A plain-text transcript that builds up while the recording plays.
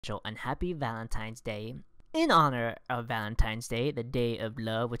and happy Valentine's Day. In honor of Valentine's Day, the day of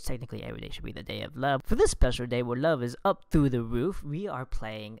love, which technically every day should be the day of love, for this special day where love is up through the roof, we are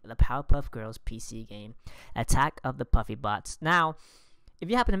playing the Powerpuff Girls PC game, Attack of the Puppybots. Now,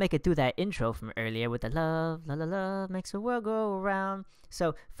 if you happen to make it through that intro from earlier with the love, la la love makes the world go around.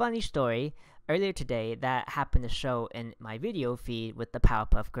 So, funny story, earlier today that happened to show in my video feed with the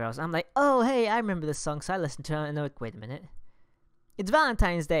Powerpuff Girls. I'm like, oh hey, I remember this song, so I listened to it and I'm like, wait a minute. It's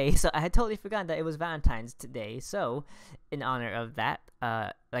Valentine's Day, so I had totally forgotten that it was Valentine's today. So, in honor of that,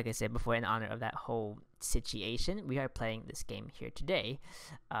 like I said before, in honor of that whole situation, we are playing this game here today.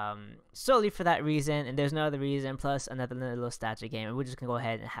 Solely for that reason, and there's no other reason, plus another little nostalgia game, and we're just gonna go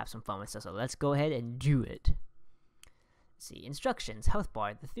ahead and have some fun with stuff. So let's go ahead and do it. Let's see, instructions, health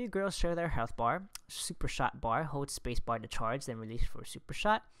bar. The three girls share their health bar. Super shot bar, hold space bar to charge, then release for a super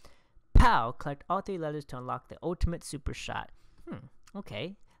shot. Pow, collect all three letters to unlock the ultimate super shot.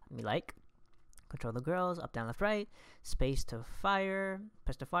 Okay, let me control the girls, up, down, left, right, space to fire,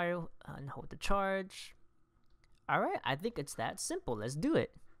 press to fire, and hold the charge. Alright, I think it's that simple, let's do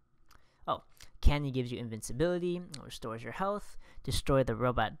it. Oh, candy gives you invincibility, restores your health, destroy the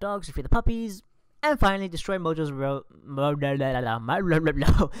robot dogs to free the puppies, and finally destroy Mojo's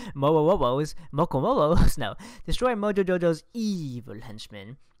destroy Mojo Jojo's evil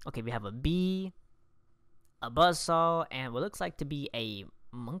henchmen. Okay, we have a bee, a buzzsaw, and what looks like to be a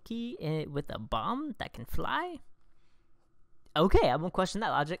monkey with a bomb that can fly. Okay, I won't question that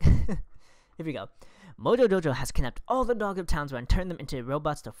logic. Here we go. Mojo Jojo has kidnapped all the dogs of Townsville and turned them into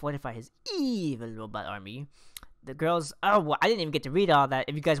robots to fortify his evil robot army. The girls... Oh, well, I didn't even get to read all that.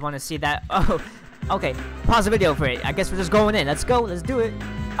 If you guys want to see that... Oh, okay. Pause the video for it. I guess we're just going in. Let's go. Let's do it.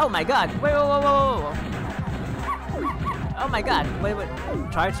 Oh my god. Wait, whoa, whoa, whoa, whoa. Oh my god. Wait.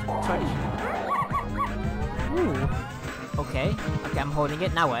 Charge. Ooh. Okay, I'm holding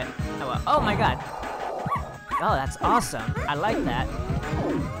it. Now what? Oh my god. Oh, that's awesome. I like that.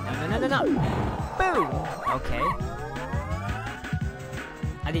 No. Boom. Okay.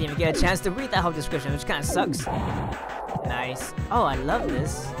 I didn't even get a chance to read that whole description, which kind of sucks. Nice. Oh, I love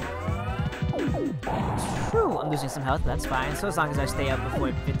this. True. I'm losing some health, but that's fine. So as long as I stay up before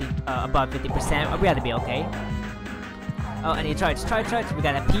above 50%, we gotta be okay. Oh, I need charge. We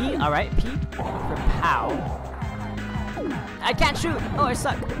got a P. Alright, P for pow. I can't shoot! Oh, I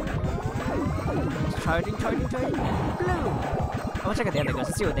suck! Charging. Blue! I want to check out the other girls.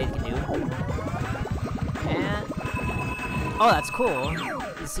 Let's see what they can do. And... Oh, that's cool.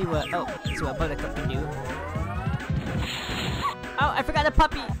 Let's see what Buttercup can do. Oh, I forgot a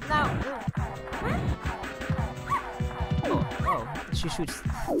puppy! No! Oh. She shoots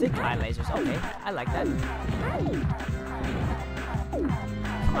thick eye lasers. Okay, I like that.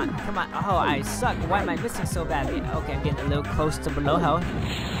 Come on. Oh, I suck. Why am I missing so badly? Okay, I'm getting a little close to below health.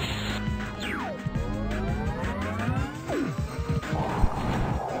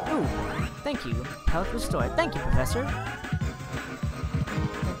 Ooh, thank you. Health restored. Thank you, Professor.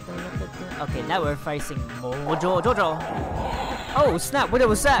 Okay, now we're facing Mojo Jojo. Oh, snap. What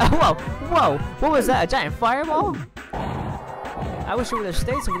was that? Whoa. What was that? A giant fireball? I wish it would have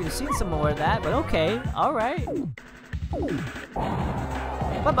stayed so we could have seen some more of that, but okay. Alright.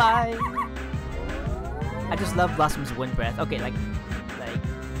 Bye-bye! I just love Blossom's wind breath. Okay, like...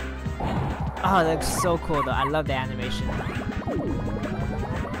 Oh, that looks so cool, though. I love the animation.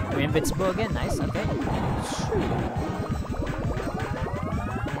 We're invincible again. Nice, okay.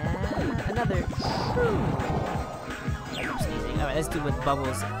 And another... I'm sneezing. Alright, let's do with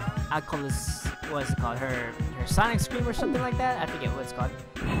Bubbles. I call this... What is it called? Her Sonic Scream or something like that? I forget what it's called.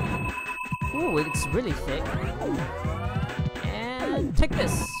 Ooh, it's really thick. Take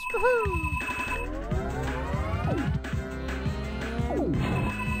this! Woohoo!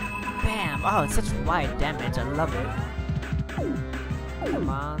 Bam! Oh, it's such wide damage. I love it. Come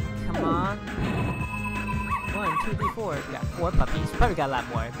on. 1, 2, 3, 4. We got 4 puppies. Probably got a lot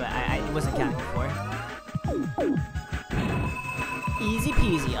more, but I wasn't counting before. Easy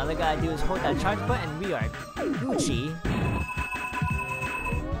peasy. All I gotta do is hold that charge button. We are Gucci.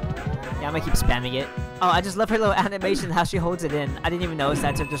 Yeah, I'm gonna keep spamming it. Oh, I just love her little animation, how she holds it in. I didn't even notice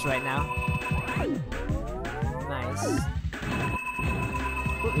that till just right now. Nice.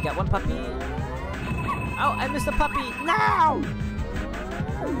 Ooh, we got one puppy. Oh, I missed a puppy. No!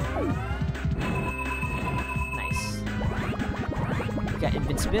 Nice. We got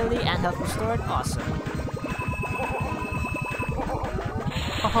invincibility and health restored. Awesome.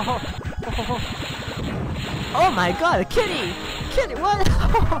 Oh my god, a kitty! Kitty, what?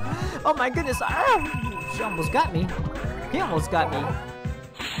 Oh my goodness! She almost got me. He almost got me.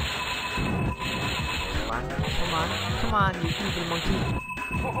 Come on, you evil monkey.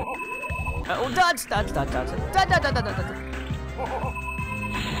 Oh, dodge, dodge, dodge, dodge, dodge, dodge, dodge, dodge, dodge.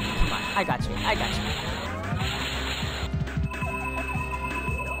 Come on, I got you, I got you.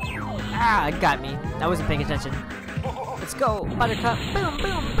 Ah, it got me. I wasn't paying attention. Let's go, Buttercup. Boom,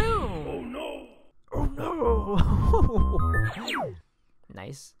 boom, boom. Oh no. Oh no.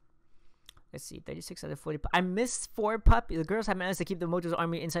 Nice. Let's see, 36 out of 40. I missed 4 puppies. The girls have managed to keep the Mojo's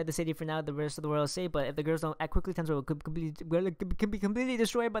army inside the city for now. The rest of the world is safe, but if the girls don't act quickly, Tensor could be completely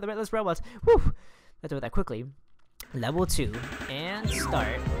destroyed by the Redless Robots. Whew! Let's do that quickly. Level 2. And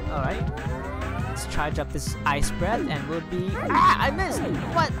start. Alright. Let's charge up this ice breath and we'll be... Ah! I missed!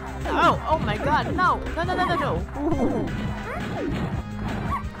 What? Oh! Oh my god! No! No, no, no, no, no! Ooh.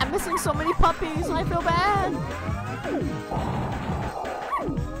 I'm missing so many puppies! I feel bad!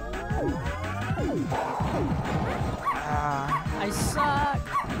 I suck!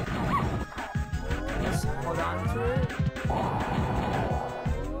 Let's hold on to it.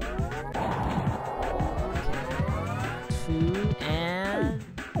 Okay. 2 and...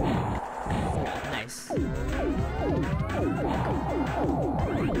 3. Nice. And...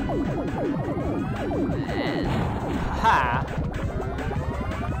 Ha!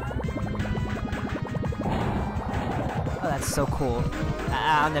 Oh, that's so cool.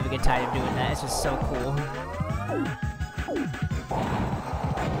 I'll never get tired of doing that. It's just so cool.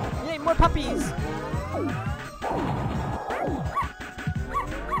 Yay, more puppies!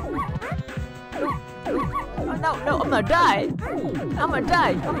 Oh no, no, I'm gonna die! I'm gonna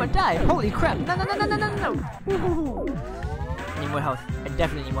die! I'm gonna die! Holy crap! No, no, no, no, no, no, no! I need more health. I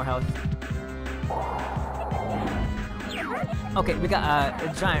definitely need more health. Okay, we got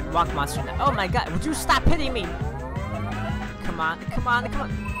a giant rock monster now. Oh my god, would you stop hitting me? Come on, come on, come on!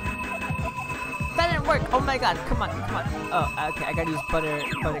 That didn't work! Oh my god, come on, come on! Oh, okay, I gotta use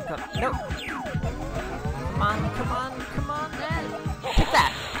buttercup. Nope! Come on, come on, come on, and take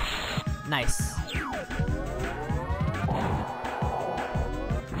that! Nice.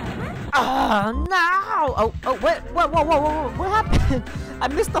 Oh no! Oh, oh, what? Whoa, whoa, whoa, whoa! What happened? I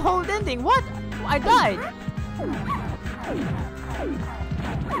missed the whole ending. What? I died.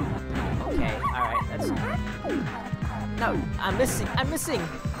 Okay, all right. That's. No, I'm missing. I'm missing.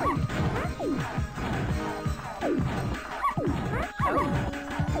 Oh.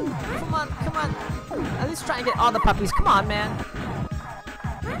 Come on, come on. At least try and get all the puppies. Come on, man.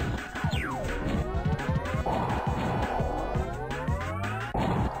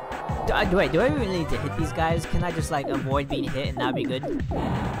 Do I really need to hit these guys? Can I just like avoid being hit and that'd be good?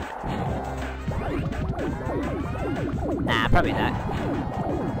 Nah, probably not.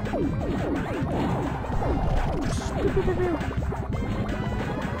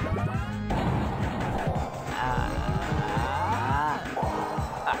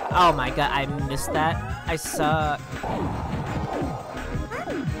 Oh my god, I missed that. I suck.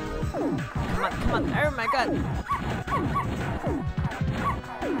 Come on, come on. Oh my god.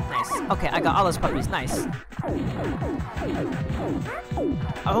 Nice. Okay, I got all those puppies. Nice.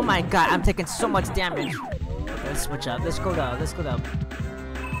 Oh my god, I'm taking so much damage. Let's switch up. Let's go to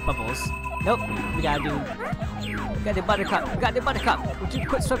Bubbles. Nope. We gotta do Buttercup. We gotta do Buttercup. We keep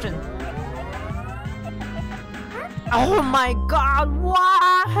quit switching. Oh my god,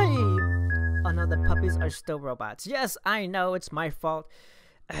 why? Oh no, the puppies are still robots. Yes, I know, it's my fault.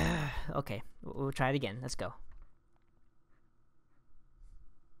 Okay, we'll try it again. Let's go.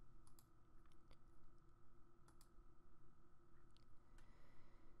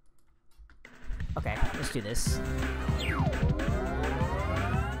 Okay, let's do this.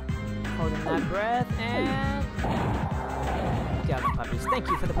 Holding that breath and... Get out the puppies. Thank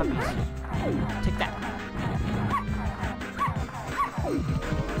you for the puppies. Take that.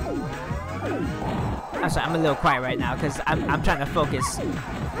 I'm sorry, I'm a little quiet right now because I'm trying to focus.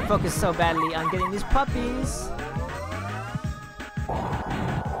 Focus so badly on getting these puppies.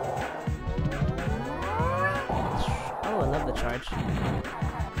 Oh, I love the charge.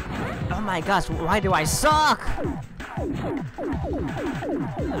 Oh my gosh, why do I suck?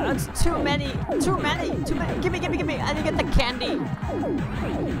 That's too many. Too many. Gimme. I need to get the candy.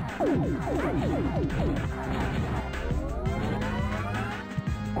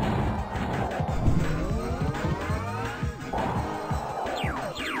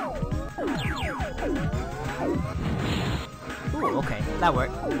 Ooh, okay, that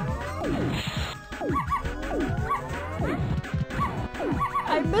worked.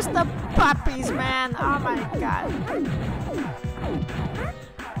 I missed the puppies, man! Oh my god.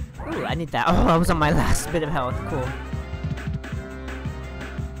 Ooh, I need that. Oh, I was on my last bit of health. Cool.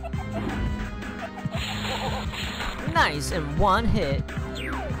 Nice, in one hit.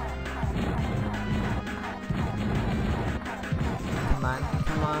 Come on,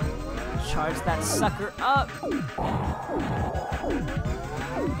 come Charge that sucker up.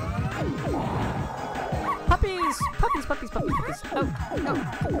 Puppies! Puppies, puppies, puppies, puppies. Oh, no.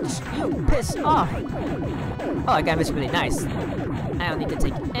 You piss off. Oh, I got this really nice. I don't need to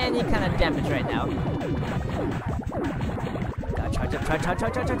take any kind of damage right now. Gotta charge up, charge.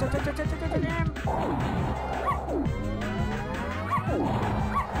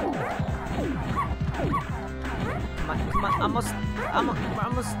 Come on, almost.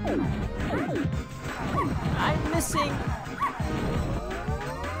 I'm missing.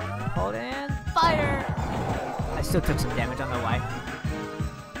 Hold in, fire. I still took some damage, I don't know why.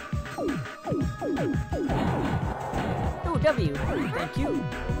 Oh, W, thank you.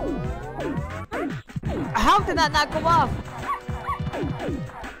 How did that not go off?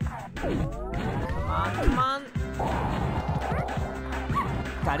 Come on.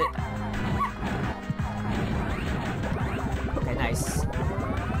 Got it. Okay, nice.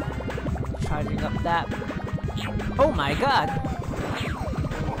 Charging up that. Oh my god!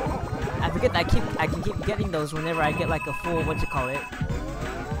 I forget that I can keep getting those whenever I get like a full, what you call it?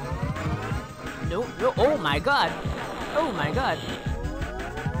 No, oh my god! Oh my god!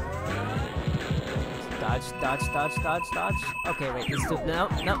 Dodge. Okay, wait, let's do, no,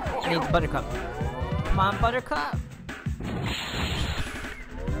 I need the Buttercup. Come on, Buttercup!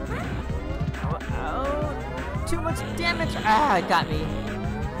 Oh, too much damage! Ah, it got me.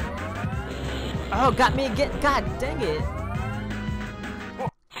 Oh, got me again, god dang it!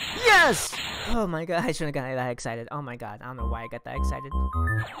 Yes! Oh my god, I shouldn't have gotten that excited. Oh my god, I don't know why I got that excited.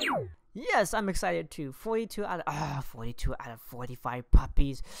 Yes, I'm excited too. 42 out of 45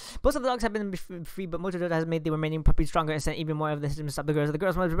 puppies. Most of the dogs have been free, but Mojo Jojo has made the remaining puppies stronger and sent even more of the to stop the girls. The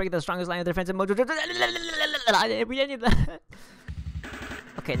girls want to break the strongest line of defense, and Mojo Jojo. I didn't read any of that.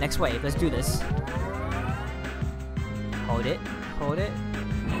 Okay, next wave. Let's do this. Hold it.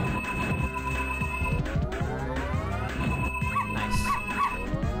 Nice.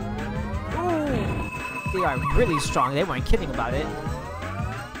 Ooh, they are really strong. They weren't kidding about it.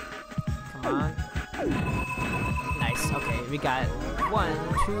 Come on. Nice. Okay, we got 1,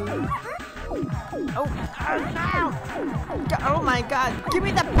 2. Oh, no! Oh my god! Give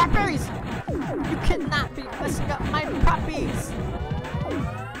me the puppies! You cannot be messing up my puppies!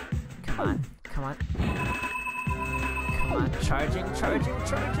 Come on. Charging.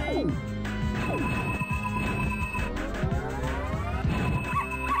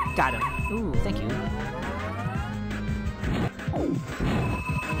 Got him. Ooh, thank you.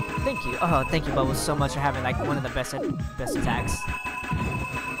 Thank you. Oh, thank you, Bubbles, so much for having like one of the best attacks.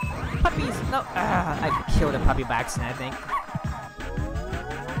 Puppies! No! I killed a puppy by accident, I think.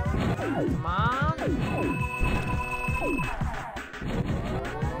 Come on!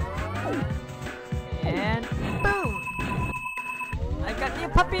 And boom! I got me a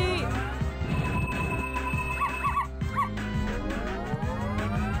puppy!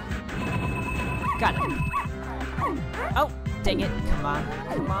 Got him. Oh! Dang it. Come on.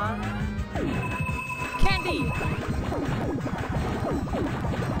 Candy!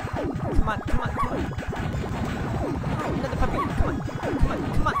 Come on. Oh, another puppy.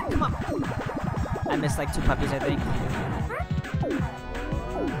 Come on. I missed like 2 puppies, I think.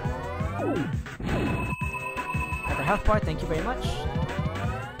 Got the health bar, thank you very much.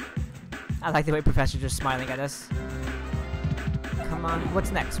 I like the way Professor's just smiling at us. Come on,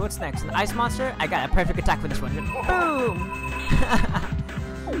 what's next? An ice monster? I got a perfect attack for this one. Boom!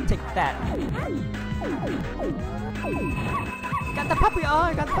 Take that. Got the puppy! Oh,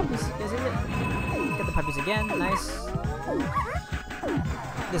 I got the puppies. Is it? Got the puppies again. Nice.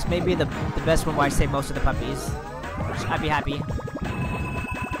 This may be the best one where I save most of the puppies. I'd be happy.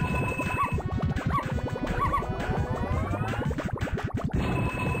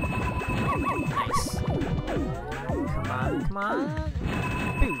 Nice. Come on.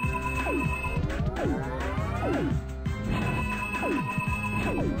 Boom.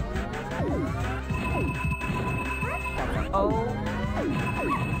 Oh.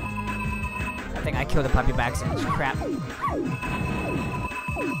 I think I killed a puppy by accident. Crap.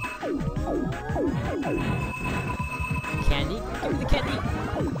 Candy? Give me the candy!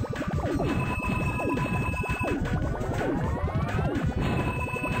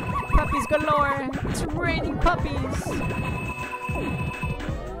 Puppies galore! It's raining puppies!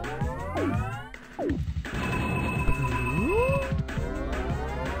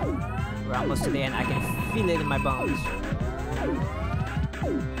 We're almost to the end. I can feel it in my bones.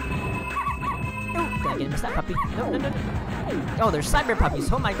 Oh, did I miss that puppy? No. Oh, they're cyber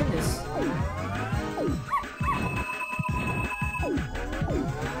puppies. Oh my goodness.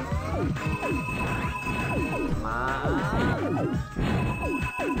 Come on.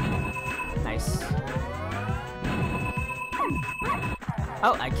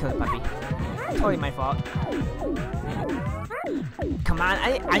 Oh, I killed Puppy. Totally my fault. Come on,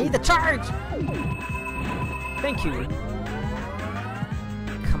 I need the charge! Thank you.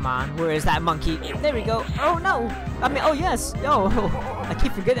 Come on, where is that monkey? There we go. Oh no! I mean, oh yes! Oh, I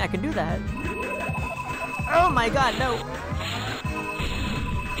keep forgetting I can do that. Oh my god, no!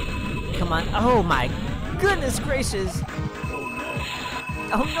 Come on. Oh my goodness gracious!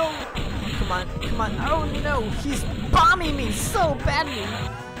 Oh no! Come on, come on. Oh no! He's bombing me so badly!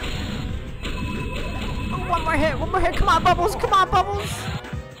 Oh, one more hit, one more hit! Come on, Bubbles! Come on, Bubbles!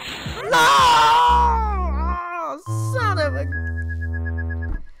 No! Oh, son of a...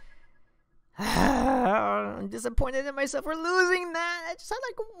 I'm disappointed in myself for losing that. I just had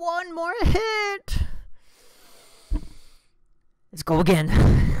like one more hit. Let's go again.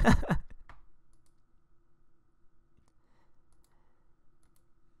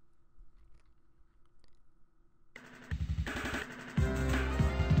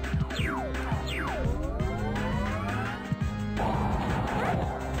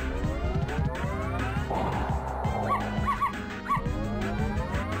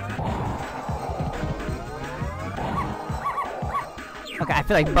 Okay, I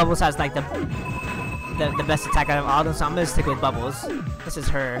feel like Bubbles has like the best attack out of all of them, so I'm gonna stick with Bubbles. This is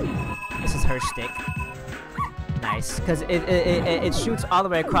her stick. Nice, because it shoots all the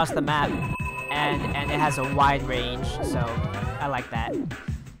way across the map, and it has a wide range, so I like that.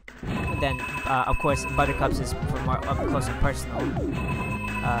 But then, of course, Buttercup's is for more up close and personal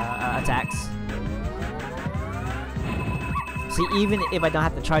attacks. See, even if I don't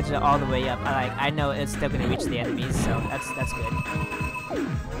have to charge it all the way up, I know it's still gonna reach the enemies, so that's good.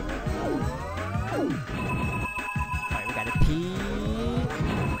 Alright, we got a P.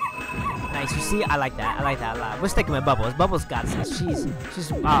 Nice, you see, I like that a lot. We're sticking with Bubbles. Bubbles got this.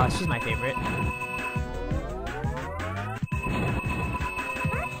 She's my favorite.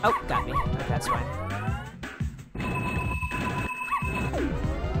 Oh, got me. Okay, that's fine.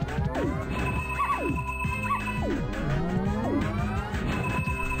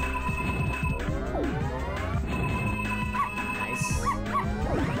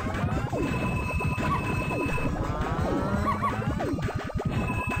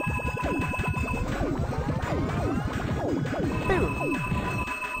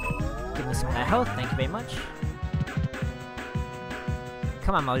 Give me some of that health, thank you very much.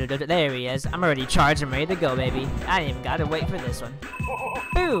 Come on, Mojo Dojo. There he is. I'm already charged and ready to go, baby. I ain't even gotta wait for this one.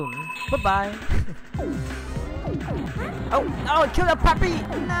 Boom! Bye-bye. Oh, I killed a puppy!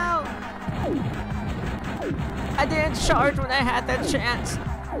 No! I didn't charge when I had that chance.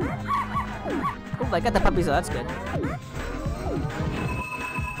 Oh, I got the puppy, so that's good. Give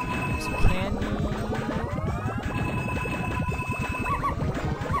me some candy.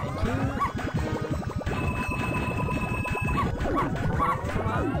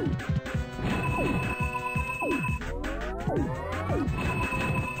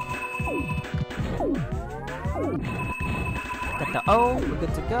 Got the O, we're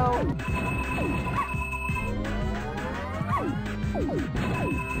good to go.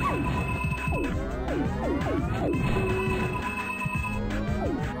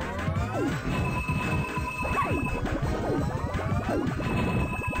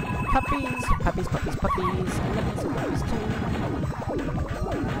 Puppies, puppies, puppies, puppies. I love me some puppies too.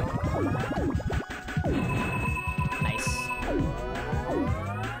 Nice.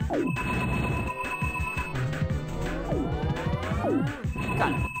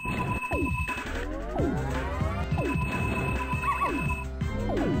 Got him.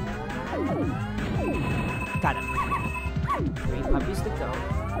 Got him. 3 puppies to go.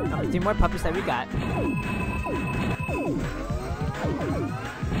 3 more puppies that we got.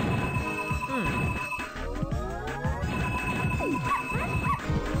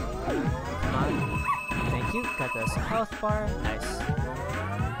 Come on. Thank you. Got us a health bar. Nice.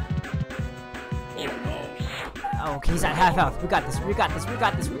 Oh, okay, he's at half health. We got this. We got this. We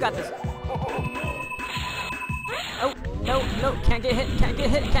got this. We got this. Oh, no, no. Can't get hit. Can't get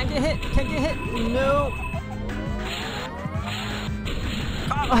hit. Can't get hit. Can't get hit. No.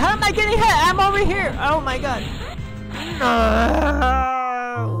 Oh, how am I getting hit? I'm over here. Oh my god.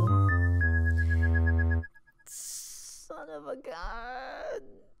 No. Son of a god.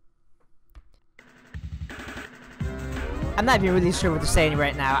 I'm not even really sure what to say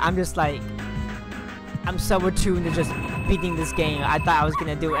right now. I'm just like, I'm so attuned to just beating this game. I thought I was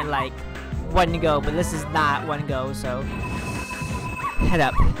gonna do it in like one go, but this is not one go, so head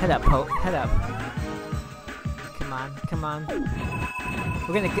up, Pope, head up. Come on, come on.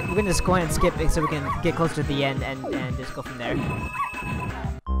 We're gonna just go ahead and skip it so we can get closer to the end and just go from there.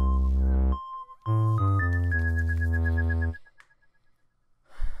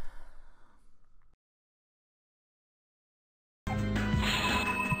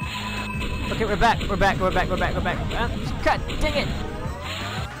 we're back. God dang it!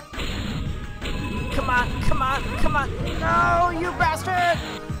 Come on! No, you bastard!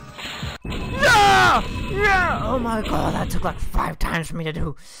 No! Yeah! Oh my god, that took like 5 times for me to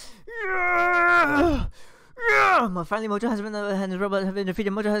do. Yeah! Well, finally, Mojo has been and his robots have been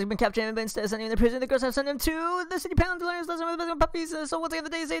defeated. Mojo has been captured and been sent in the prison. The girls have sent him to the city pound to learn his lesson with the puppies. So once again, the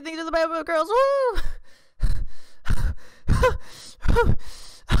day say things to the Powerpuff Girls.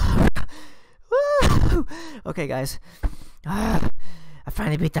 Woo! Okay, guys. I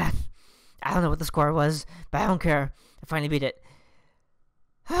finally beat that. I don't know what the score was, but I don't care. I finally beat it.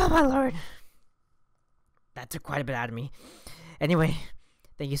 Oh my lord. That took quite a bit out of me. Anyway,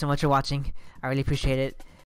 thank you so much for watching. I really appreciate it.